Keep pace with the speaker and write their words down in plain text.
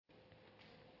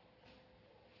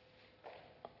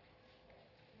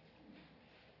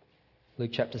Luke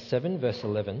chapter 7, verse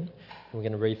 11, and we're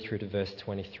going to read through to verse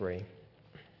 23.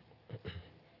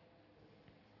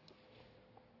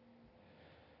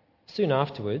 Soon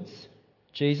afterwards,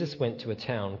 Jesus went to a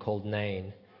town called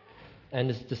Nain, and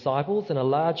his disciples and a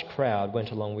large crowd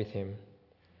went along with him.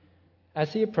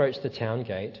 As he approached the town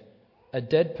gate, a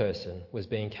dead person was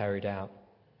being carried out,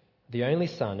 the only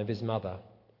son of his mother,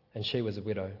 and she was a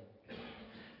widow.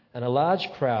 And a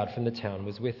large crowd from the town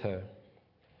was with her.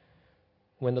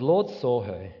 When the Lord saw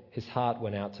her, his heart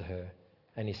went out to her,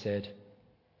 and he said,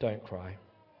 "Don't cry."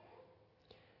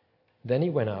 Then he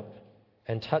went up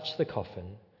and touched the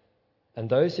coffin, and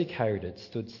those who carried it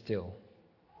stood still.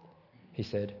 He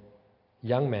said,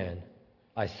 "Young man,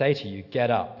 I say to you,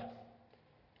 get up."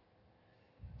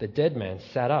 The dead man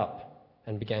sat up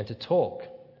and began to talk,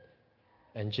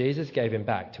 and Jesus gave him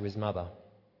back to his mother.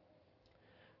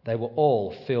 They were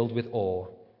all filled with awe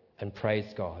and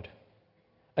praised God.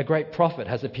 "A great prophet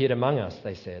has appeared among us,"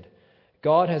 they said.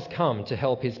 "God has come to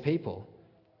help his people."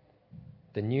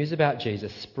 The news about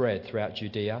Jesus spread throughout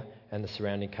Judea and the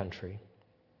surrounding country.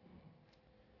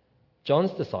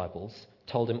 John's disciples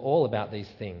told him all about these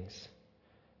things.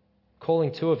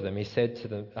 Calling two of them, he sent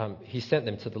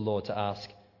them to the Lord to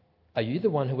ask, "Are you the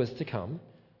one who is to come,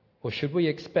 or should we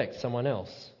expect someone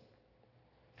else?"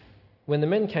 When the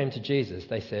men came to Jesus,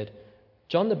 they said,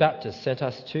 "John the Baptist sent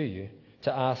us to you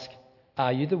to ask,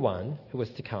 'Are you the one who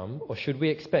is to come, or should we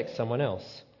expect someone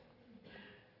else?'"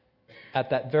 At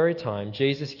that very time,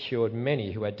 Jesus cured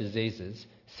many who had diseases,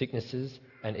 sicknesses,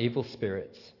 and evil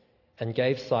spirits, and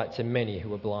gave sight to many who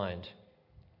were blind.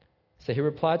 So he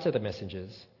replied to the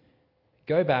messengers,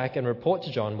 "Go back and report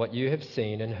to John what you have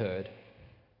seen and heard.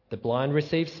 The blind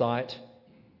receive sight,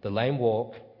 the lame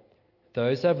walk,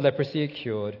 those who have leprosy are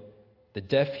cured, the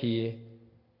deaf hear,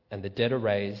 and the dead are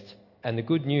raised, and the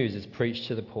good news is preached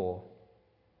to the poor.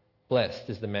 Blessed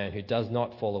is the man who does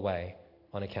not fall away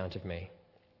on account of me."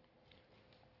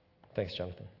 Thanks,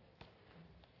 Jonathan.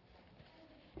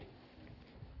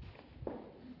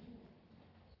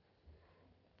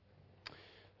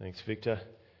 Thanks, Victor.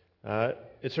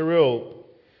 It's a real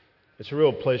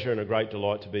pleasure and a great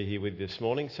delight to be here with you this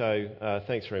morning. So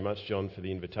thanks very much, John, for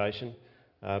the invitation.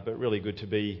 But really good to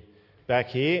be back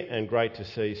here, and great to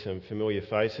see some familiar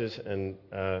faces, and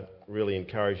really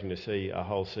encouraging to see a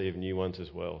whole sea of new ones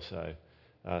as well. So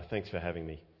thanks for having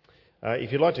me.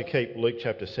 If you'd like to keep Luke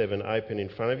chapter 7 open in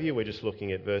front of you, we're just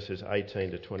looking at verses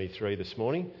 18 to 23 this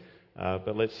morning.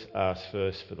 But let's ask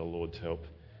first for the Lord's help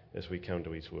as we come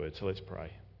to his word. So let's pray.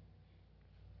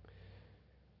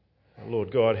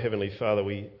 Lord God, Heavenly Father,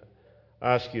 we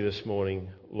ask you this morning,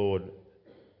 Lord,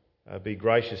 be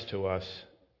gracious to us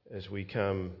as we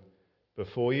come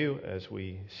before you, as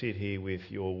we sit here with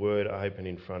your word open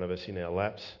in front of us in our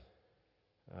laps.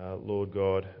 Lord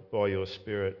God, by your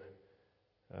Spirit,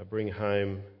 bring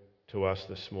home to us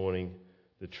this morning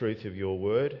the truth of your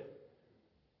word.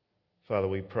 Father,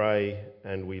 we pray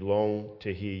and we long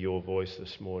to hear your voice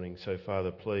this morning. So,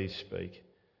 Father, please speak.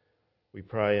 We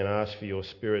pray and ask for your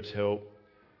Spirit's help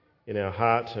in our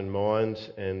hearts and minds,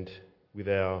 and with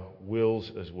our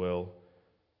wills as well.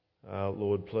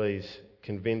 Lord, please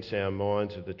convince our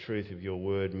minds of the truth of your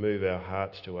word, move our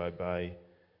hearts to obey,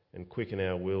 and quicken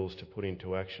our wills to put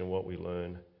into action what we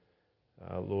learn.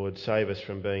 Lord, save us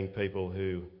from being people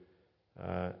who,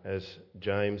 as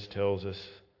James tells us,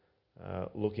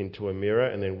 look into a mirror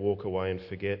and then walk away and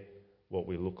forget what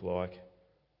we look like.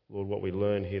 Lord, what we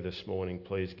learn here this morning,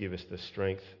 please give us the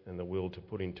strength and the will to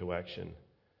put into action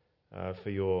for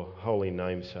your holy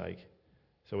name's sake.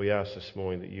 So we ask this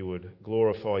morning that you would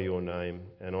glorify your name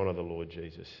and honour the Lord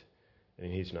Jesus. And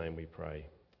in his name we pray.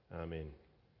 Amen.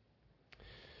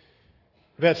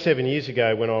 About 7 years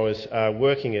ago, when I was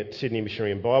working at Sydney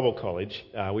Missionary and Bible College,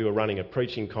 we were running a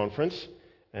preaching conference,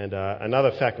 and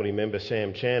another faculty member,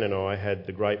 Sam Chan, and I had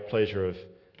the great pleasure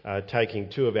of taking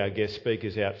two of our guest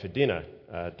speakers out for dinner,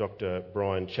 Dr.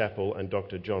 Brian Chappell and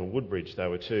Dr. John Woodbridge. They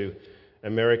were two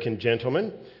American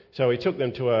gentlemen. So we took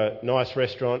them to a nice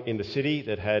restaurant in the city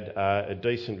that had a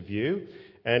decent view,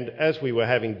 and as we were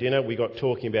having dinner, we got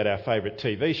talking about our favourite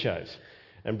TV shows.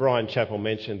 And Brian Chappell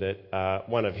mentioned that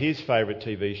one of his favourite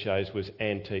TV shows was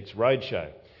Antiques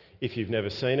Roadshow. If you've never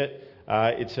seen it,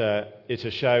 it's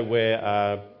a show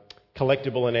where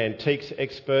collectible and antiques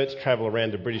experts travel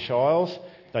around the British Isles.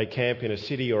 They camp in a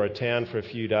city or a town for a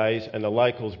few days, and the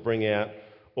locals bring out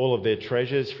all of their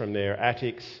treasures from their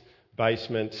attics,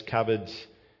 basements, cupboards,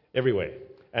 everywhere,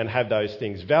 and have those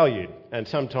things valued. And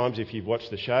sometimes, if you've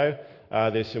watched the show,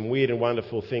 there's some weird and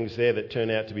wonderful things there that turn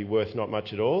out to be worth not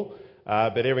much at all.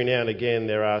 But every now and again,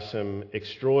 there are some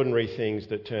extraordinary things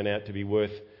that turn out to be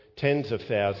worth tens of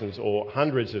thousands or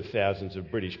hundreds of thousands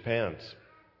of British pounds.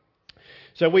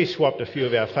 So we swapped a few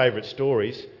of our favourite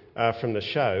stories from the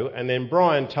show, and then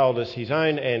Brian told us his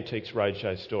own Antiques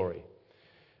Roadshow story.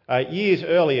 Years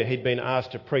earlier, he'd been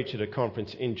asked to preach at a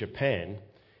conference in Japan,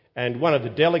 and one of the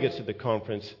delegates at the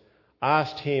conference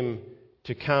asked him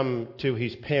to come to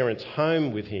his parents'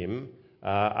 home with him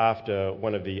after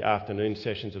one of the afternoon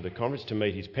sessions of the conference to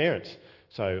meet his parents.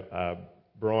 So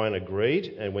Brian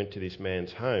agreed and went to this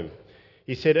man's home.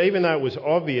 He said even though it was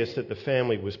obvious that the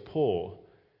family was poor,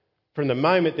 from the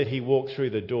moment that he walked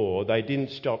through the door, they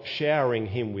didn't stop showering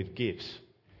him with gifts.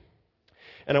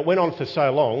 And it went on for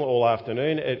so long, all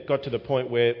afternoon, it got to the point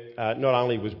where not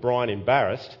only was Brian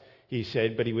embarrassed, he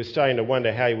said, but he was starting to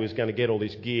wonder how he was going to get all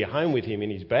this gear home with him in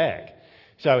his bag.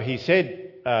 So he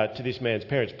said to this man's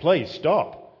parents, please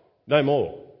stop, no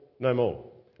more, no more.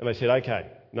 And they said, okay,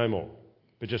 no more,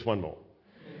 but just one more.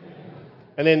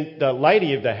 And then the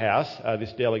lady of the house,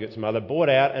 this delegate's mother, brought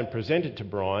out and presented to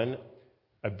Brian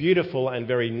a beautiful and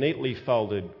very neatly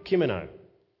folded kimono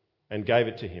and gave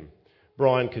it to him.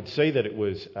 Brian could see that it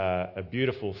was a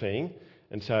beautiful thing,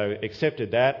 and so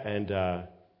accepted that, and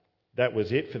that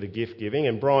was it for the gift giving.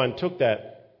 And Brian took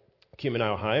that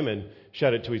kimono home and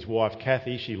showed it to his wife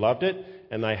Kathy. She loved it,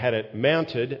 and they had it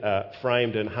mounted,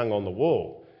 framed and hung on the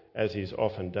wall, as is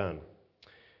often done.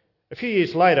 A few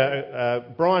years later,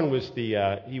 Brian was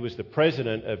the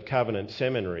president of Covenant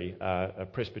Seminary, a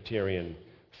Presbyterian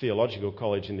theological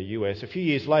college in the US. A few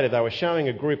years later, they were showing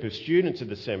a group of students at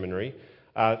the seminary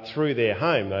through their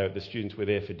home. The students were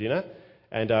there for dinner,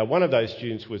 and one of those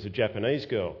students was a Japanese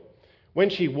girl. When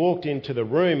she walked into the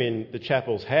room in the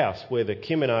chapel's house where the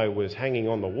kimono was hanging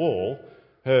on the wall,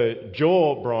 her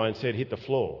jaw, Brian said, hit the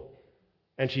floor.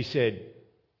 And she said,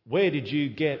 "Where did you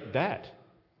get that?"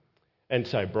 And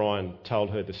so Brian told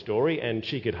her the story, and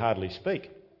she could hardly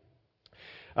speak.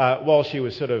 While she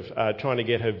was sort of trying to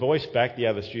get her voice back, the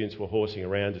other students were horsing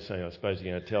around, just saying, I suppose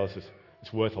you're going to tell us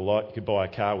it's worth a lot, you could buy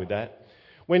a car with that.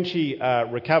 When she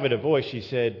recovered her voice, she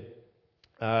said,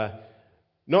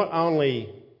 not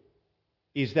only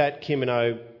is that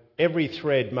kimono every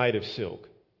thread made of silk,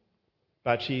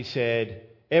 but she said,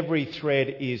 every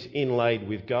thread is inlaid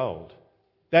with gold.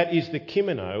 That is the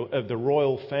kimono of the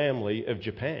royal family of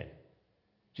Japan.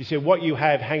 She said, what you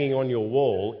have hanging on your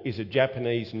wall is a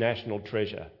Japanese national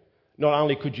treasure. Not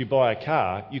only could you buy a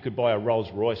car, you could buy a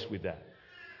Rolls Royce with that.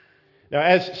 Now,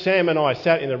 as Sam and I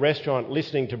sat in the restaurant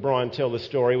listening to Brian tell the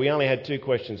story, we only had two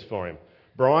questions for him.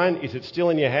 Brian, is it still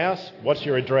in your house? What's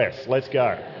your address? Let's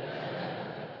go.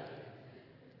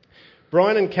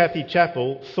 Brian and Kathy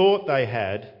Chappell thought they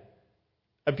had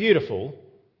a beautiful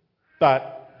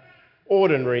but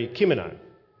ordinary kimono,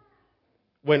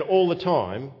 when all the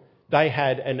time they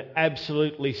had an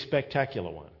absolutely spectacular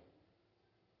one.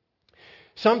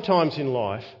 Sometimes in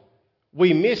life,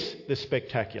 we miss the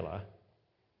spectacular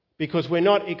because we're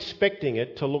not expecting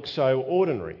it to look so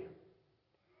ordinary.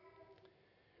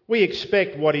 We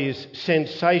expect what is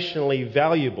sensationally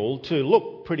valuable to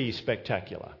look pretty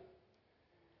spectacular.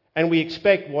 And we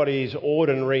expect what is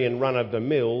ordinary and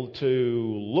run-of-the-mill to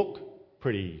look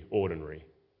pretty ordinary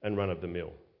and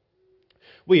run-of-the-mill.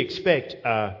 We expect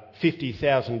a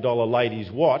 $50,000 lady's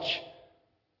watch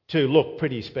to look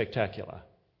pretty spectacular.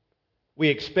 We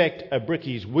expect a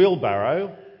bricky's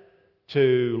wheelbarrow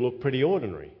to look pretty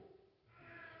ordinary.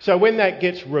 So when that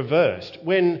gets reversed,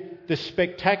 when the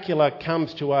spectacular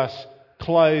comes to us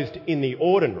clothed in the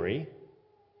ordinary,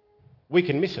 we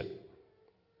can miss it.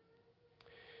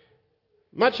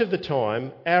 Much of the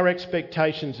time, our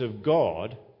expectations of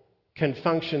God can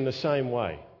function the same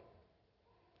way.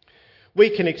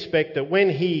 We can expect that when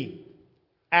He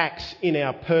acts in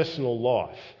our personal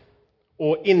life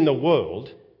or in the world,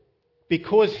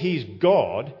 because He's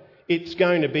God, it's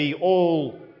going to be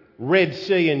all Red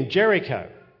Sea and Jericho.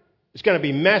 It's going to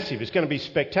be massive. It's going to be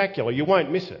spectacular. You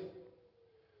won't miss it.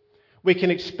 We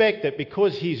can expect that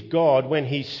because He's God, when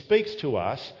He speaks to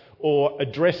us or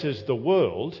addresses the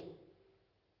world,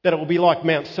 that it will be like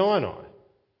Mount Sinai.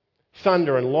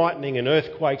 Thunder and lightning and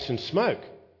earthquakes and smoke.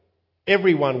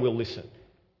 Everyone will listen.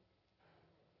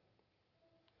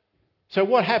 So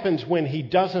what happens when He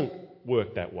doesn't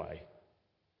work that way?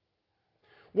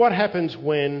 What happens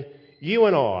when you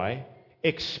and I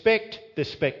expect the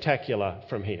spectacular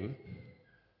from Him,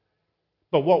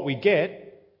 but what we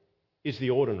get is the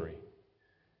ordinary?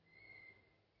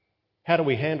 How do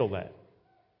we handle that?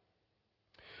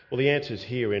 Well, the answer's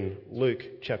here in Luke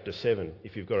chapter 7,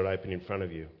 if you've got it open in front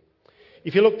of you.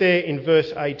 If you look there in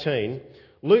verse 18,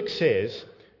 Luke says,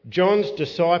 John's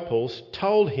disciples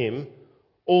told him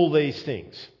all these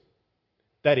things.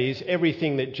 That is,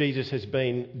 everything that Jesus has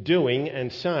been doing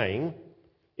and saying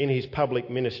in his public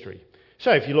ministry.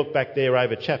 So if you look back there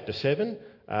over chapter 7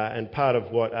 and part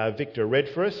of what Victor read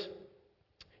for us,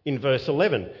 in verse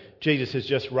 11, Jesus has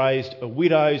just raised a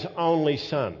widow's only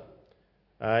son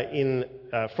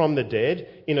from the dead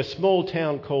in a small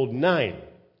town called Nain,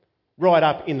 right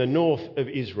up in the north of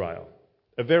Israel,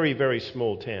 a very, very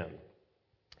small town.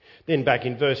 Then back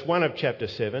in verse 1 of chapter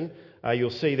 7, you'll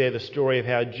see there the story of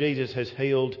how Jesus has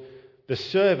healed the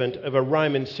servant of a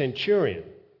Roman centurion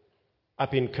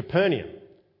up in Capernaum,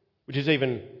 which is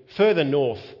even further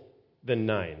north than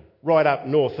Nain, right up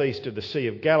northeast of the Sea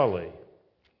of Galilee.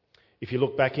 If you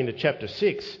look back into chapter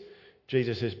 6,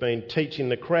 Jesus has been teaching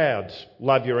the crowds,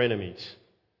 love your enemies,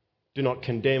 do not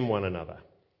condemn one another.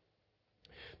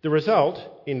 The result,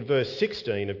 in verse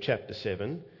 16 of chapter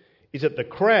 7, is that the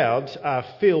crowds are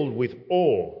filled with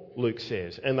awe, Luke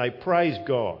says, and they praise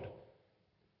God.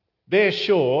 They're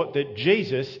sure that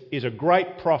Jesus is a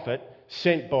great prophet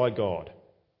sent by God.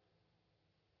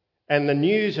 And the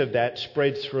news of that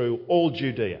spreads through all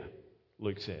Judea,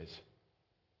 Luke says.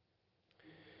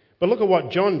 But look at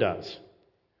what John does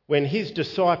when his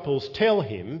disciples tell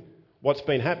him what's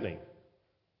been happening.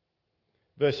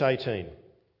 Verse 18.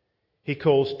 He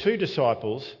calls 2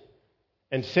 disciples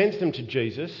and sends them to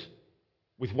Jesus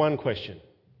with one question.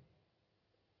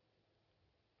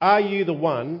 Are you the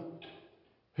one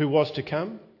who was to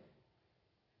come?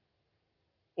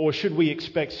 Or should we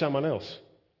expect someone else?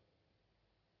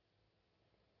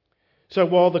 So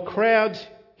while the crowds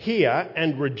hear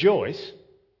and rejoice,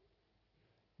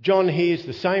 John hears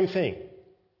the same thing,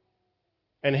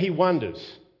 and he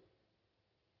wonders.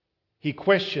 He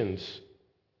questions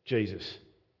Jesus.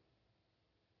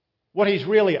 What he's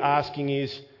really asking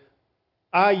is,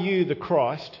 are you the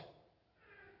Christ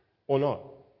or not?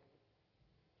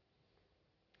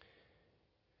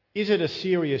 Is it a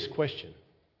serious question?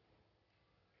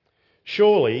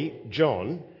 Surely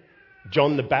John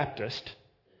the Baptist,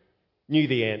 knew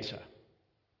the answer.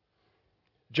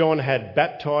 John had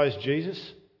baptised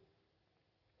Jesus.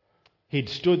 He'd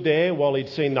stood there while he'd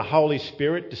seen the Holy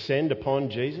Spirit descend upon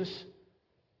Jesus.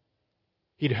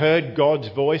 He'd heard God's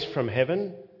voice from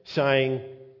heaven saying,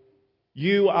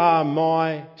 "You are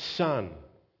my Son,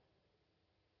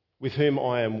 with whom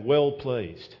I am well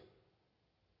pleased."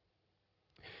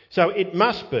 So it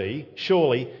must be,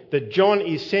 surely, that John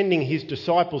is sending his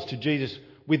disciples to Jesus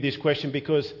with this question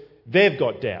because they've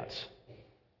got doubts.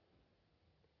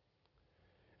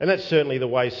 And that's certainly the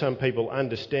way some people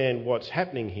understand what's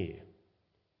happening here.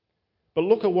 But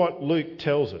look at what Luke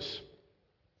tells us.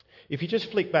 If you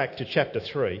just flick back to chapter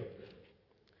 3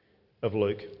 of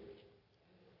Luke,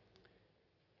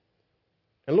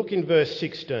 and look in verse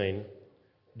 16,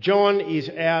 John is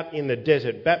out in the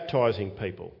desert baptising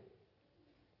people.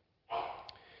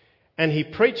 And he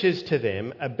preaches to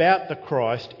them about the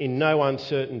Christ in no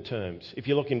uncertain terms. If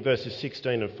you look in verses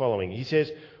 16 and following, he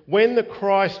says, "When the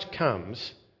Christ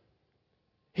comes,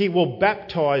 he will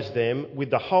baptise them with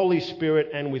the Holy Spirit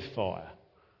and with fire.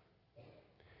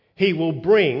 He will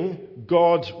bring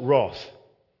God's wrath.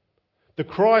 The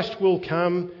Christ will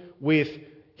come with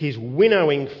his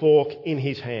winnowing fork in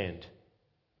his hand,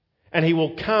 and he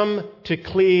will come to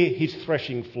clear his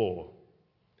threshing floor.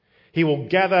 He will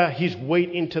gather his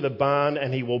wheat into the barn,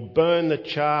 and he will burn the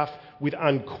chaff with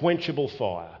unquenchable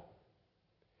fire.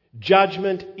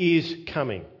 Judgment is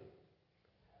coming."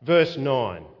 Verse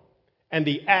 9. "And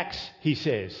the axe," he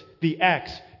says, "the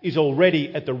axe is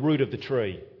already at the root of the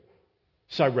tree.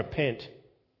 So repent."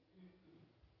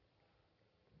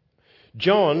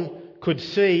 John could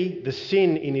see the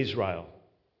sin in Israel.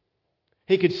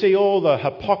 He could see all the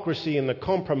hypocrisy and the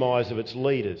compromise of its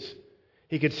leaders.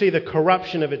 He could see the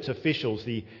corruption of its officials,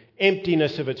 the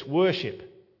emptiness of its worship.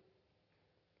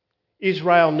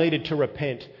 Israel needed to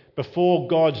repent before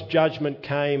God's judgment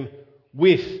came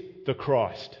with the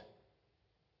Christ.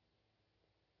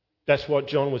 That's what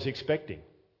John was expecting.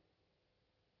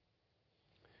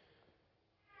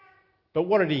 But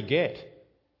what did he get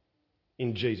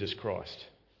in Jesus Christ?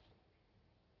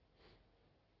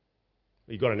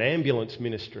 He got an ambulance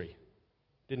ministry,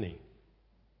 didn't he?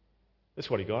 That's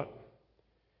what he got.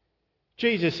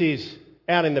 Jesus is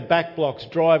out in the back blocks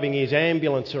driving his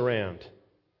ambulance around,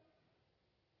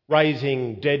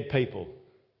 raising dead people,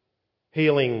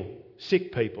 healing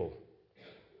sick people.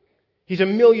 He's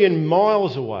 1,000,000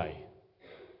 miles away,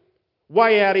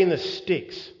 way out in the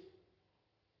sticks,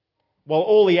 while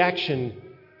all the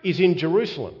action is in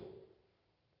Jerusalem.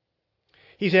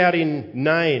 He's out in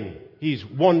Nain. He's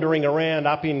wandering around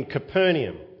up in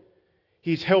Capernaum.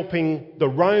 He's helping the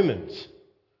Romans.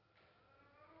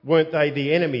 Weren't they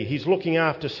the enemy? He's looking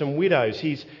after some widows.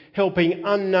 He's helping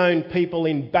unknown people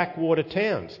in backwater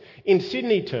towns. In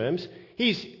Sydney terms,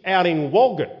 he's out in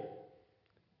Walgett.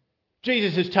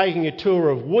 Jesus is taking a tour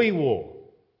of Wee Waa.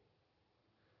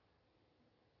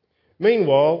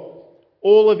 Meanwhile,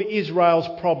 all of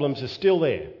Israel's problems are still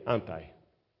there, aren't they?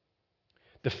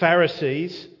 The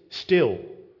Pharisees still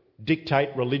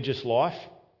dictate religious life.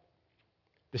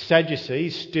 The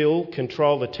Sadducees still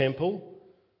control the temple.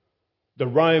 The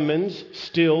Romans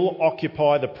still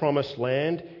occupy the promised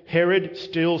land. Herod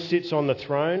still sits on the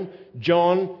throne.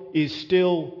 John is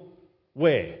still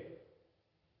where?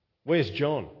 Where's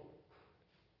John?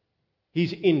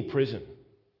 He's in prison,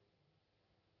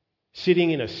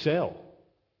 sitting in a cell.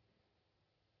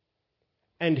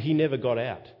 And he never got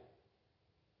out.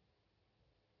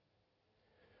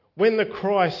 When the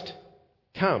Christ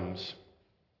comes,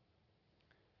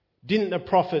 didn't the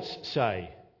prophets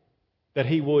say that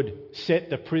he would set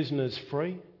the prisoners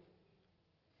free?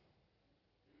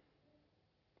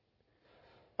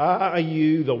 Are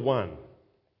you the one?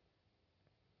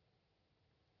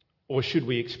 Or should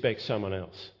we expect someone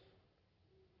else?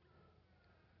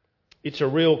 It's a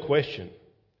real question,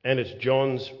 and it's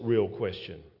John's real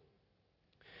question.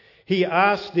 He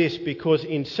asked this because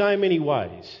in so many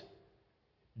ways,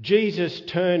 Jesus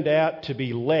turned out to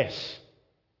be less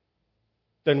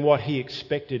than what he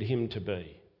expected him to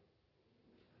be.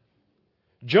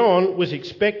 John was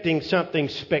expecting something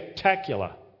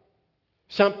spectacular,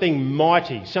 something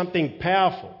mighty, something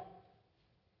powerful.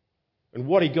 And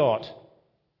what he got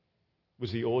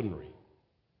was the ordinary.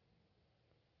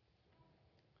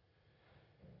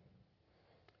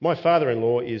 My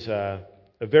father-in-law is a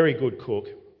very good cook,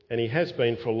 and he has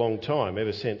been for a long time.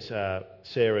 Ever since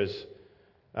Sarah's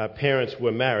parents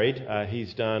were married,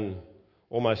 he's done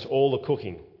almost all the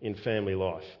cooking in family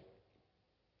life.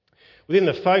 Within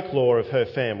the folklore of her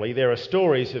family, there are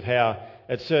stories of how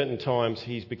at certain times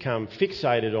he's become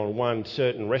fixated on one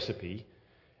certain recipe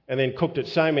and then cooked it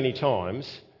so many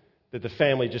times that the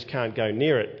family just can't go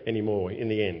near it anymore in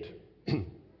the end.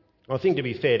 I think, to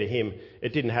be fair to him,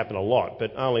 it didn't happen a lot,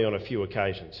 but only on a few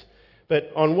occasions.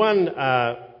 But on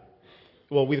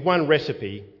with one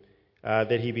recipe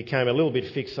that he became a little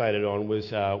bit fixated on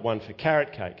was one for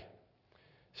carrot cake.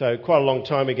 So quite a long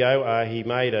time ago, he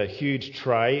made a huge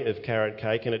tray of carrot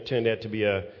cake, and it turned out to be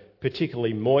a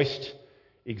particularly moist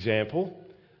example.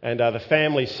 And the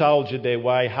family soldiered their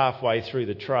way halfway through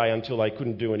the tray until they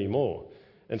couldn't do any more.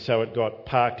 And so it got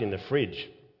parked in the fridge.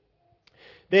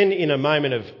 Then, in a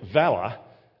moment of valour,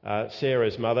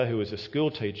 Sarah's mother, who was a school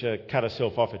teacher, cut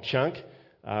herself off a chunk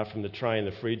from the tray in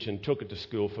the fridge and took it to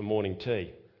school for morning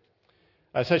tea.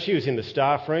 So she was in the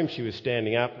staff room, she was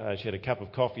standing up, she had a cup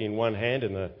of coffee in one hand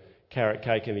and the carrot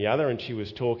cake in the other, and she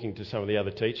was talking to some of the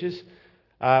other teachers.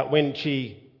 When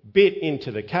she bit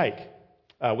into the cake,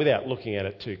 without looking at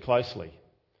it too closely,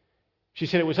 she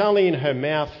said it was only in her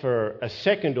mouth for a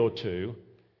second or two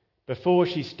before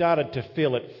she started to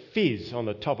feel it fizz on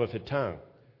the top of her tongue.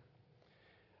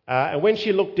 And when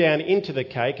she looked down into the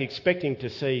cake, expecting to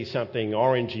see something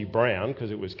orangey brown,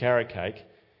 because it was carrot cake,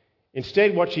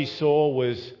 instead what she saw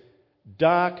was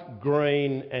dark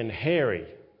green and hairy.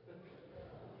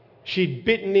 She'd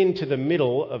bitten into the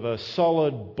middle of a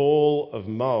solid ball of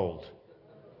mould.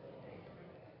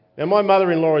 Now, my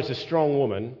mother-in-law is a strong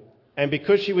woman, and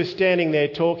because she was standing there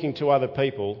talking to other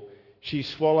people, she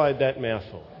swallowed that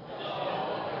mouthful.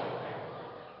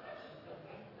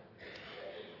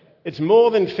 It's more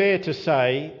than fair to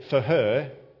say for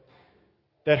her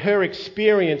that her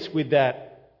experience with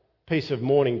that piece of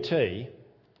morning tea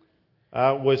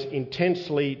was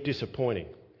intensely disappointing.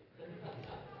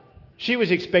 She was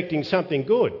expecting something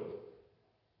good.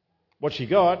 What she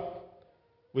got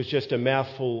was just a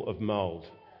mouthful of mould.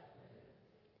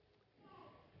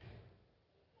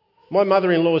 My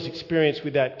mother-in-law's experience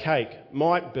with that cake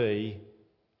might be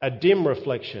a dim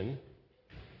reflection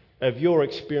of your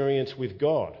experience with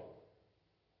God.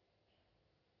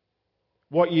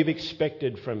 What you've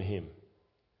expected from him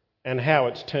and how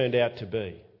it's turned out to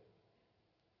be.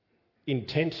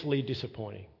 Intensely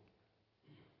disappointing.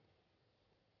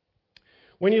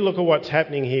 When you look at what's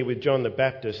happening here with John the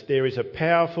Baptist, there is a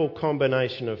powerful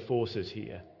combination of forces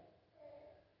here.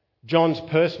 John's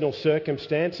personal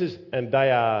circumstances, and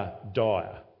they are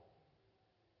dire.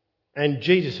 And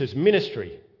Jesus'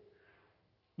 ministry,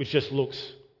 which just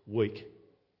looks weak.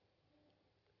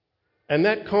 And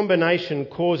that combination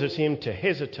causes him to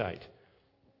hesitate,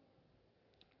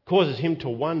 causes him to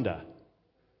wonder,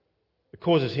 it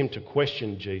causes him to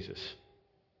question Jesus.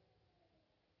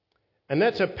 And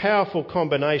that's a powerful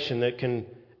combination that can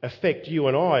affect you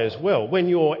and I as well. When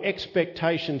your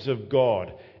expectations of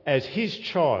God as his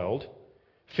child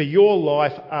for your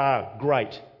life are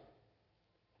great,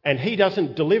 and he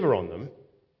doesn't deliver on them,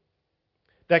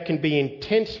 that can be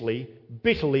intensely,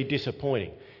 bitterly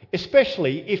disappointing,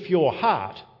 especially if your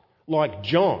heart, like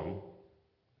John,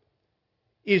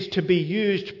 is to be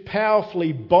used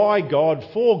powerfully by God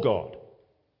for God.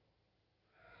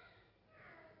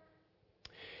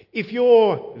 If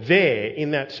you're there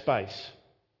in that space,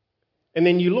 and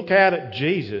then you look out at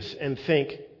Jesus and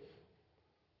think,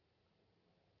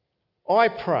 I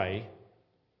pray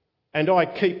and I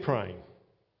keep praying,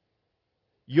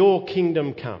 your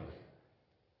kingdom come.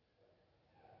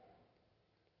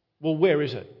 Well, where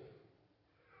is it?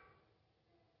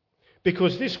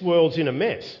 Because this world's in a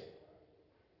mess.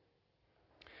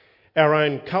 Our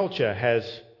own culture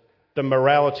has the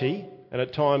morality, and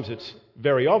at times it's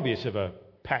very obvious, of a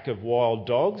pack of wild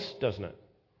dogs, doesn't it?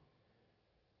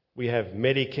 We have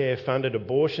Medicare-funded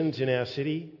abortions in our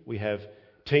city. We have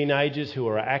teenagers who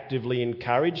are actively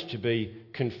encouraged to be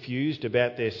confused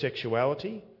about their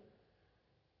sexuality.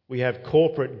 We have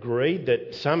corporate greed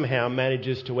that somehow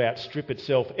manages to outstrip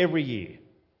itself every year,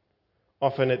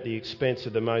 often at the expense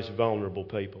of the most vulnerable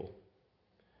people.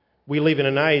 We live in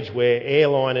an age where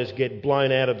airliners get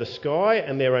blown out of the sky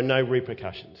and there are no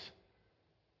repercussions,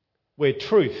 where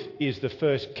truth is the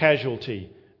first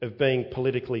casualty of being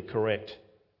politically correct,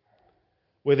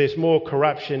 where there's more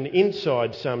corruption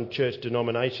inside some church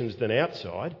denominations than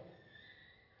outside,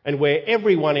 and where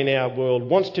everyone in our world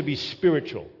wants to be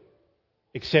spiritual,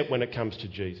 except when it comes to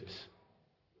Jesus.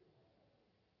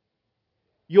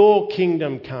 Your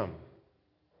kingdom come.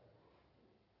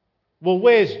 Well,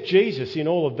 where's Jesus in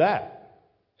all of that?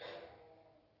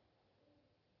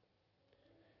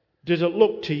 Does it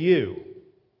look to you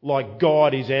like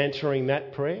God is answering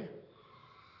that prayer?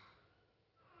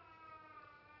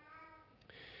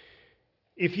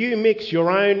 If you mix your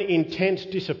own intense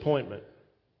disappointment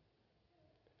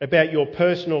about your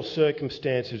personal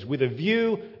circumstances with a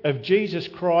view of Jesus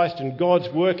Christ and God's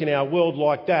work in our world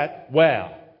like that,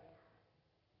 wow.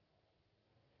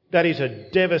 That is a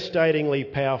devastatingly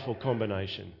powerful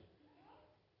combination.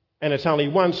 And it's only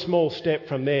one small step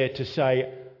from there to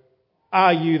say,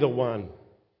 are you the one?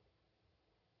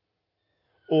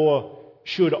 Or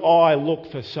should I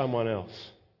look for someone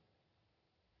else?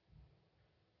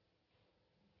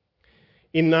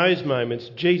 In those moments,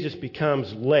 Jesus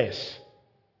becomes less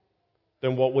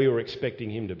than what we were expecting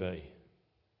him to be.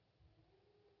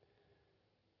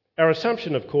 Our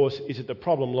assumption, of course, is that the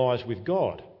problem lies with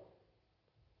God,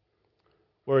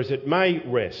 whereas it may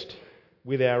rest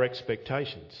with our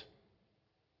expectations.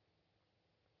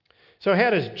 So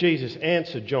how does Jesus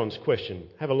answer John's question?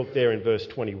 Have a look there in verse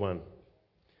 21.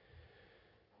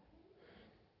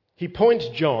 He points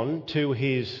John to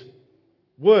his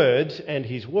words and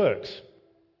his works.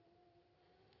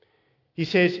 He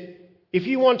says, if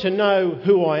you want to know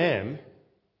who I am,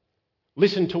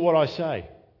 listen to what I say.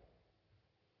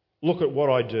 Look at what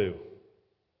I do.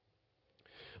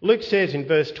 Luke says in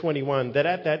verse 21 that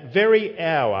at that very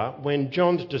hour when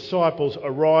John's disciples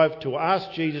arrived to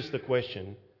ask Jesus the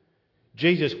question,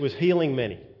 Jesus was healing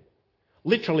many.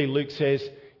 Literally, Luke says,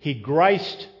 he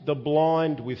graced the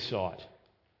blind with sight.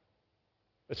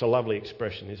 It's a lovely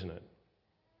expression, isn't it?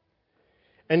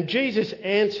 And Jesus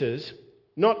answers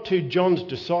not to John's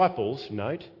disciples,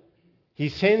 note. He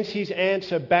sends his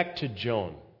answer back to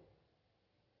John.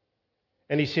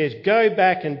 And he says, go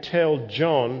back and tell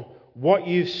John what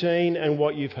you've seen and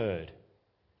what you've heard.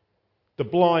 The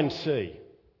blind see.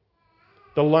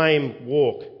 The lame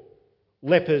walk.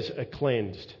 Lepers are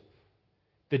cleansed.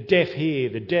 The deaf hear.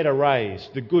 The dead are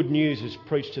raised. The good news is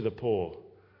preached to the poor.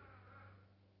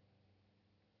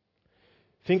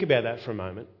 Think about that for a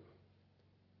moment.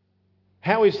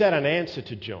 How is that an answer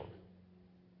to John?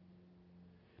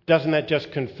 Doesn't that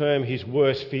just confirm his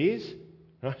worst fears?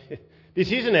 Right?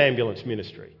 This is an ambulance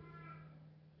ministry.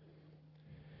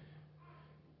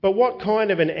 But what kind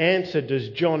of an answer does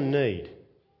John need?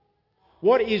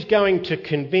 What is going to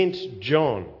convince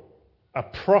John, a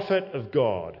prophet of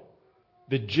God,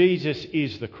 that Jesus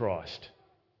is the Christ?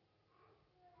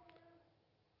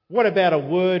 What about a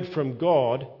word from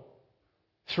God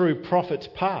through prophets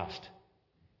past?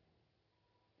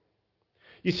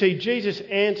 You see, Jesus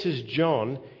answers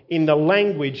John in the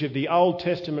language of the Old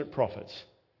Testament prophets,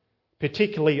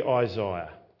 particularly Isaiah.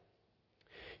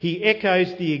 He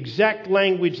echoes the exact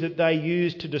language that they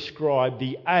used to describe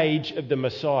the age of the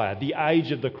Messiah, the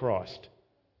age of the Christ.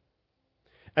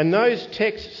 And those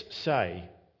texts say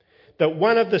that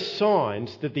one of the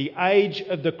signs that the age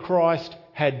of the Christ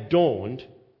had dawned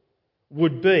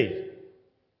would be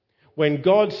when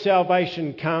God's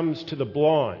salvation comes to the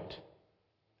blind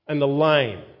and the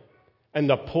lame and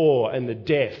the poor and the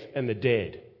deaf and the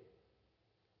dead.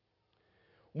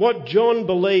 What John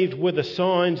believed were the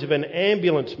signs of an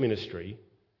ambulance ministry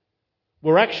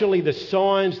were actually the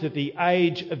signs that the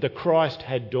age of the Christ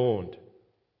had dawned.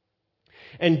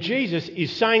 And Jesus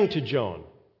is saying to John,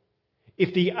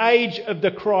 if the age of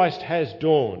the Christ has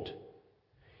dawned,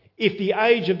 if the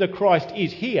age of the Christ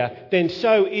is here, then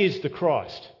so is the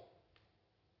Christ.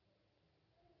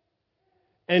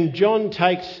 And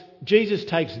Jesus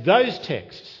takes those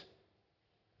texts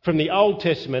from the Old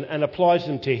Testament and applies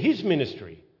them to his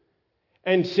ministry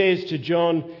and says to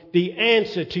John, the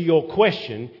answer to your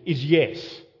question is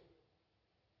yes.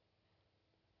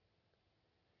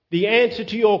 The answer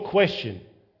to your question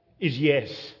is yes.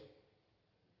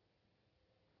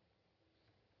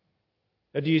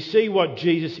 Now, do you see what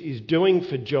Jesus is doing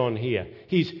for John here?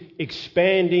 He's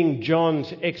expanding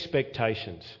John's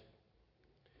expectations.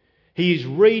 He is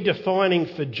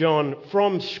redefining for John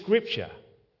from Scripture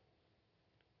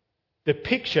the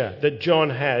picture that John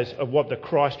has of what the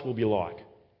Christ will be like.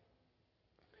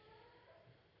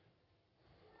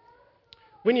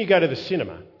 When you go to the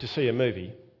cinema to see a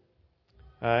movie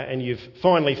and you've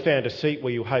finally found a seat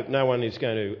where you hope no one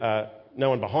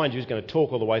behind you is going to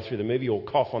talk all the way through the movie or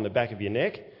cough on the back of your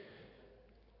neck,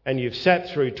 and you've sat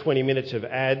through 20 minutes of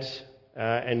ads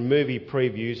and movie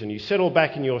previews and you settle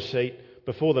back in your seat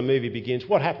before the movie begins,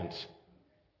 what happens?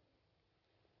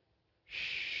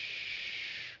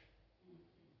 Shh.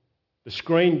 The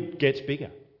screen gets bigger.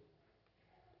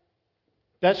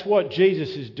 That's what Jesus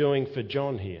is doing for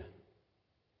John here.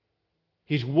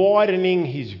 He's widening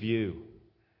his view.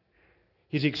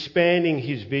 He's expanding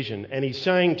his vision, and he's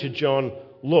saying to John,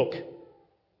 look,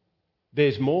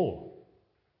 there's more.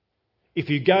 If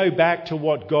you go back to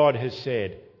what God has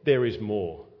said, there is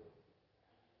more.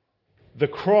 The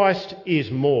Christ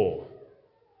is more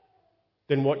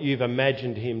than what you've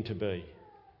imagined him to be.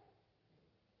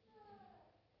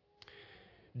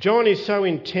 John is so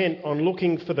intent on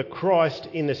looking for the Christ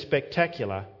in the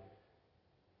spectacular,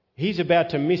 he's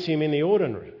about to miss him in the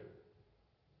ordinary.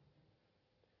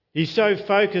 He's so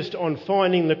focused on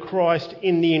finding the Christ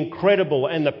in the incredible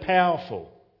and the powerful,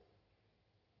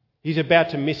 he's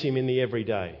about to miss him in the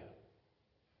everyday.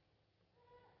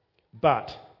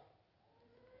 But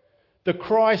the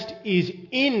Christ is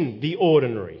in the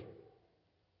ordinary.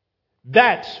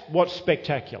 That's what's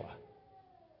spectacular.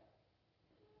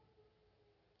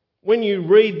 When you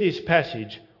read this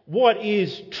passage, what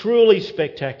is truly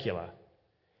spectacular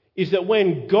is that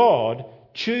when God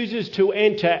chooses to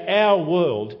enter our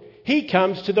world, he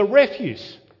comes to the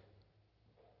refuse.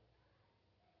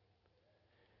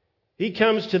 He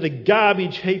comes to the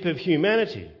garbage heap of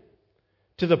humanity,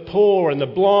 to the poor and the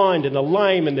blind and the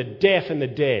lame and the deaf and the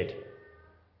dead.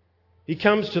 He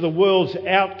comes to the world's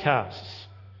outcasts,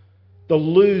 the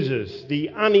losers, the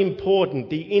unimportant,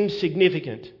 the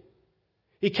insignificant.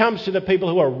 He comes to the people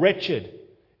who are wretched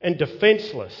and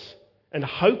defenceless and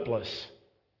hopeless.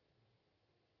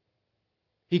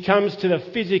 He comes to the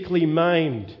physically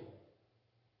maimed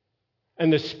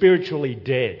and the spiritually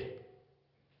dead.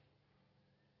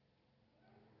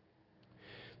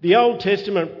 The Old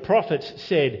Testament prophets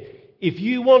said, if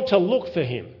you want to look for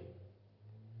him,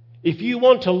 if you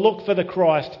want to look for the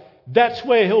Christ, that's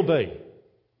where he'll be.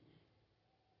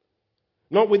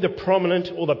 Not with the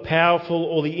prominent or the powerful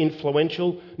or the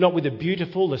influential, not with the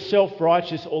beautiful, the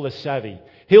self-righteous or the savvy.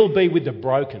 He'll be with the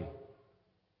broken.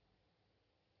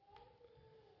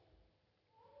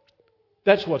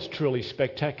 That's what's truly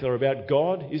spectacular about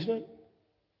God, isn't it?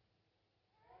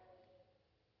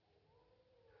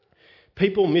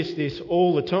 People miss this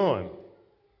all the time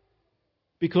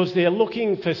because they're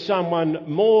looking for someone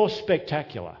more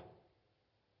spectacular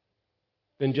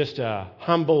than just a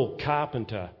humble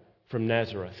carpenter from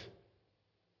Nazareth.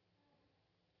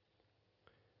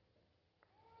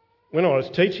 When I was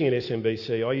teaching at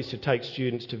SMBC, I used to take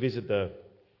students to visit the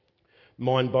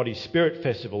Mind, Body, Spirit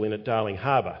Festival in at Darling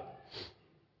Harbour.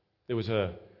 It was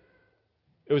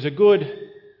a good,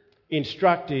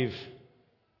 instructive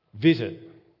visit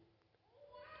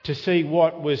to see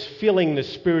what was filling the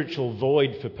spiritual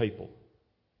void for people.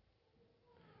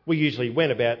 We usually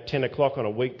went about 10 o'clock on a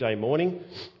weekday morning.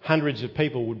 Hundreds of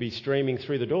people would be streaming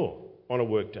through the door on a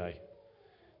workday.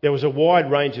 There was a wide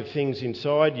range of things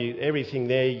inside. Everything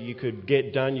there you could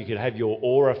get done. You could have your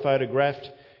aura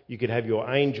photographed. You could have your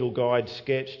angel guide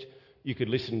sketched. You could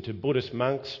listen to Buddhist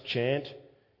monks chant.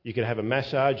 You could have a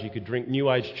massage. You could drink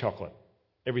New Age chocolate.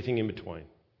 Everything in between.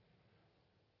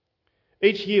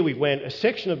 Each year we went, a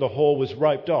section of the hall was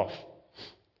roped off,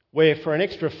 where for an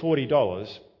extra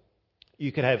 $40,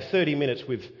 you could have 30 minutes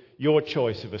with your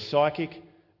choice of a psychic,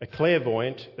 a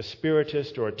clairvoyant, a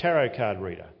spiritist, or a tarot card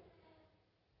reader.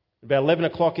 About 11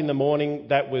 o'clock in the morning,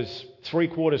 that was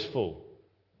 3/4 full.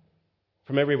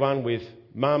 From everyone with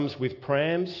mums with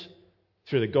prams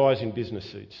through the guys in business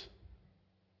suits.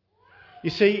 You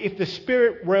see, if the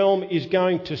spirit realm is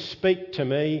going to speak to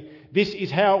me, this is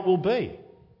how it will be.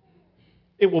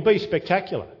 It will be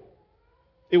spectacular.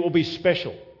 It will be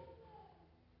special.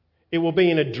 It will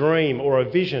be in a dream or a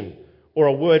vision or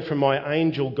a word from my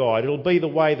angel guide. It'll be the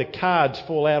way the cards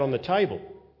fall out on the table.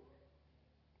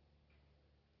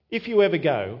 If you ever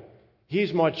go,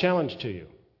 here's my challenge to you.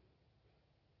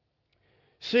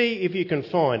 See if you can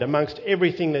find amongst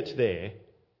everything that's there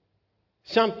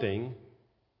something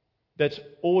that's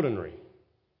ordinary.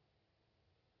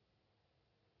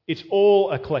 It's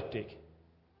all eclectic.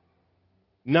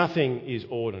 Nothing is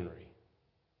ordinary.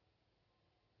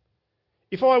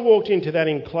 If I walked into that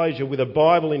enclosure with a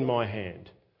Bible in my hand,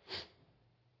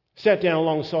 sat down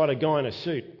alongside a guy in a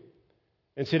suit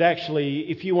and said, actually,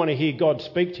 if you want to hear God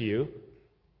speak to you,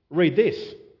 read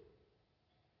this.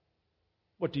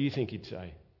 What do you think he'd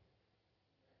say?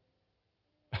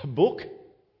 A book?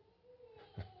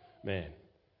 Man,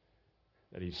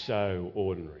 that is so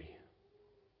ordinary.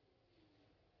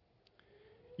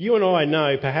 You and I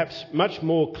know, perhaps much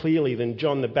more clearly than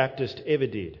John the Baptist ever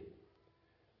did,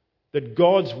 that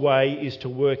God's way is to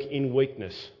work in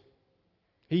weakness.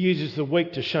 He uses the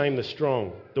weak to shame the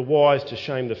strong, the wise to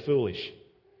shame the foolish.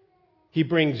 He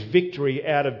brings victory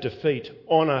out of defeat,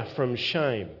 honour from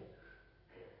shame.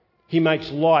 He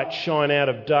makes light shine out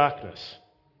of darkness.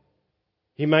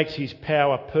 He makes his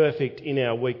power perfect in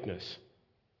our weakness.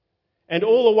 And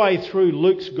all the way through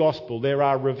Luke's gospel, there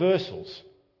are reversals.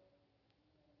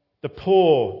 The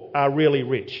poor are really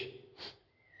rich.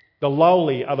 The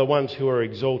lowly are the ones who are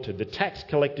exalted. The tax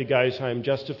collector goes home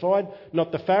justified,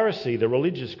 not the Pharisee, the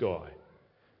religious guy.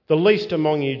 The least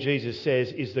among you, Jesus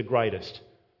says, is the greatest.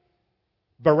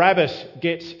 Barabbas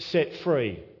gets set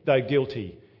free, though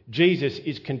guilty. Jesus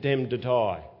is condemned to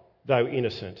die, though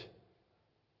innocent.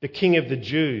 The King of the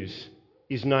Jews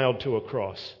is nailed to a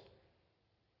cross.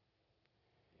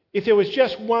 If there was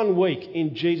just 1 week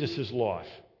in Jesus' life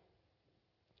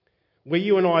where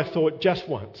you and I thought just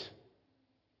once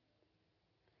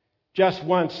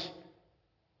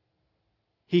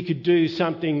he could do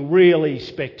something really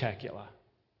spectacular.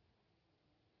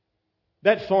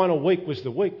 That final week was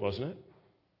the week, wasn't it?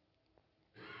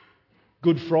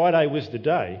 Good Friday was the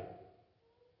day.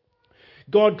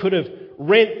 God could have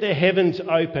rent the heavens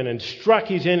open and struck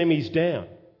his enemies down.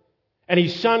 And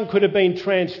his son could have been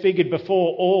transfigured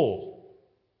before all.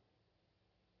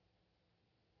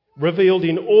 Revealed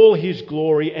in all his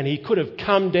glory, and he could have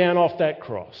come down off that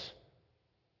cross.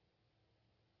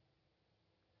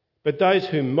 But those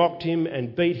who mocked him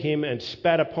and beat him and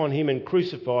spat upon him and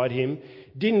crucified him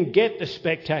didn't get the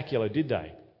spectacular, did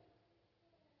they?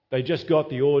 They just got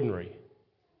the ordinary.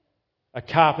 A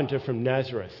carpenter from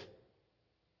Nazareth,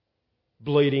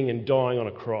 bleeding and dying on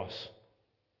a cross,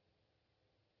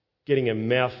 getting a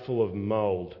mouthful of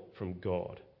mould from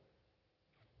God.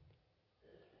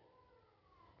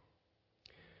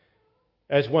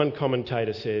 As one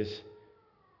commentator says,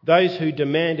 those who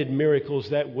demanded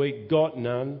miracles that week got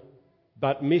none,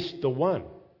 but missed the one.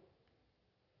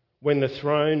 When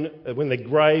the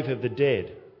grave of the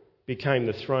dead became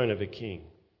the throne of a king.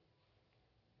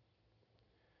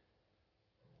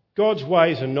 God's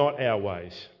ways are not our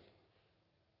ways.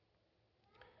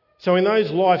 So in those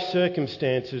life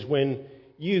circumstances when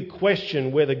you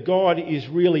question whether God is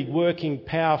really working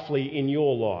powerfully in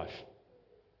your life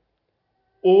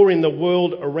or in the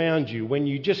world around you, when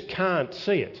you just can't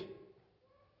see it,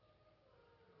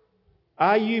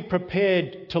 are you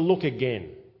prepared to look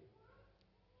again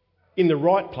in the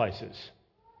right places?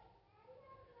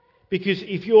 Because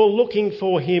if you're looking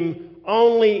for him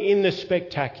only in the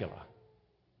spectacular,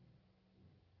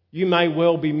 you may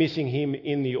well be missing him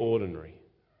in the ordinary.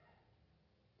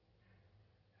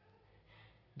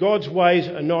 God's ways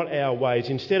are not our ways.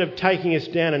 Instead of taking us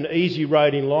down an easy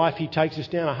road in life, he takes us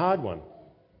down a hard one.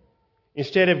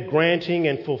 Instead of granting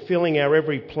and fulfilling our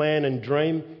every plan and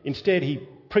dream, instead he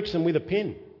pricks them with a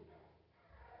pin.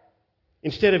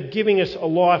 Instead of giving us a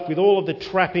life with all of the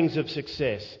trappings of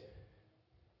success,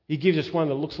 he gives us one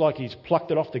that looks like he's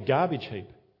plucked it off the garbage heap.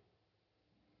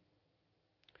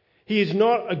 He is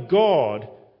not a God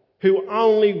who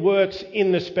only works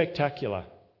in the spectacular,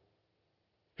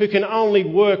 who can only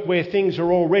work where things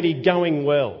are already going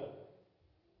well.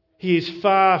 He is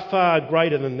far, far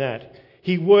greater than that.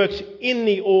 He works in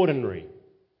the ordinary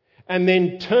and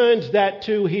then turns that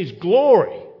to his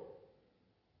glory.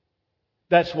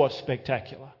 That's what's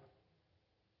spectacular.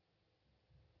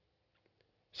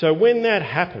 So when that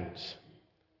happens,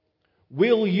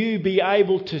 will you be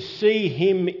able to see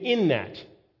him in that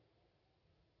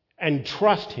and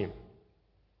trust him?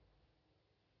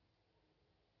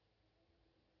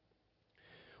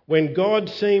 When God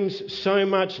seems so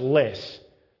much less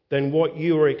than what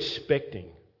you are expecting,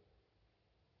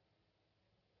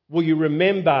 will you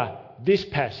remember this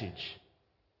passage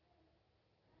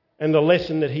and the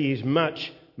lesson that he is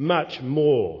much, much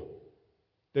more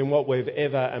than what we've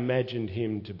ever imagined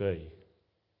him to be?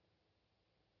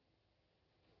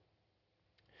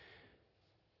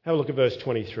 Have a look at verse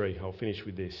 23. I'll finish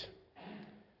with this.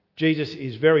 Jesus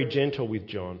is very gentle with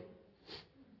John.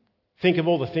 Think of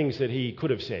all the things that he could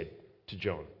have said to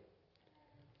John.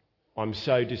 I'm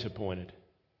so disappointed.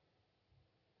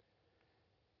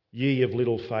 Ye of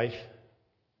little faith.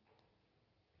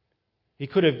 He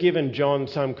could have given John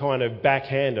some kind of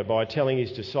backhander by telling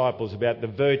his disciples about the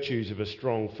virtues of a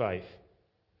strong faith.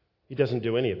 He doesn't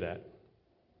do any of that.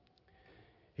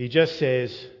 He just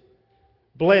says,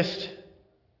 blessed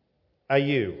are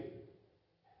you.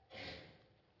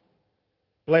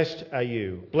 Blessed are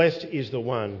you. Blessed is the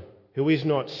one who is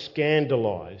not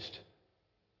scandalised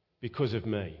because of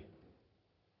me.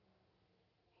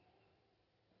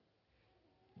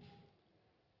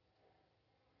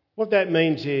 What that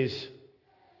means is,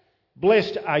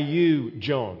 blessed are you,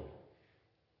 John,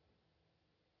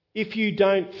 if you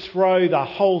don't throw the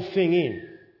whole thing in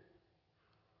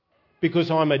because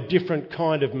I'm a different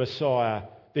kind of Messiah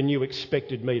than you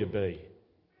expected me to be.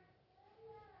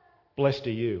 Blessed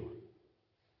are you.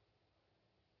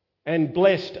 And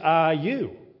blessed are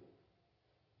you.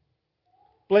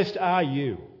 Blessed are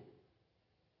you.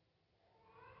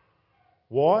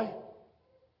 Why?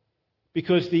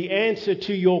 Because the answer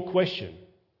to your question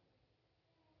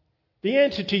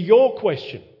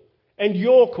and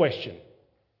your question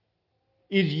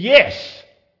is yes.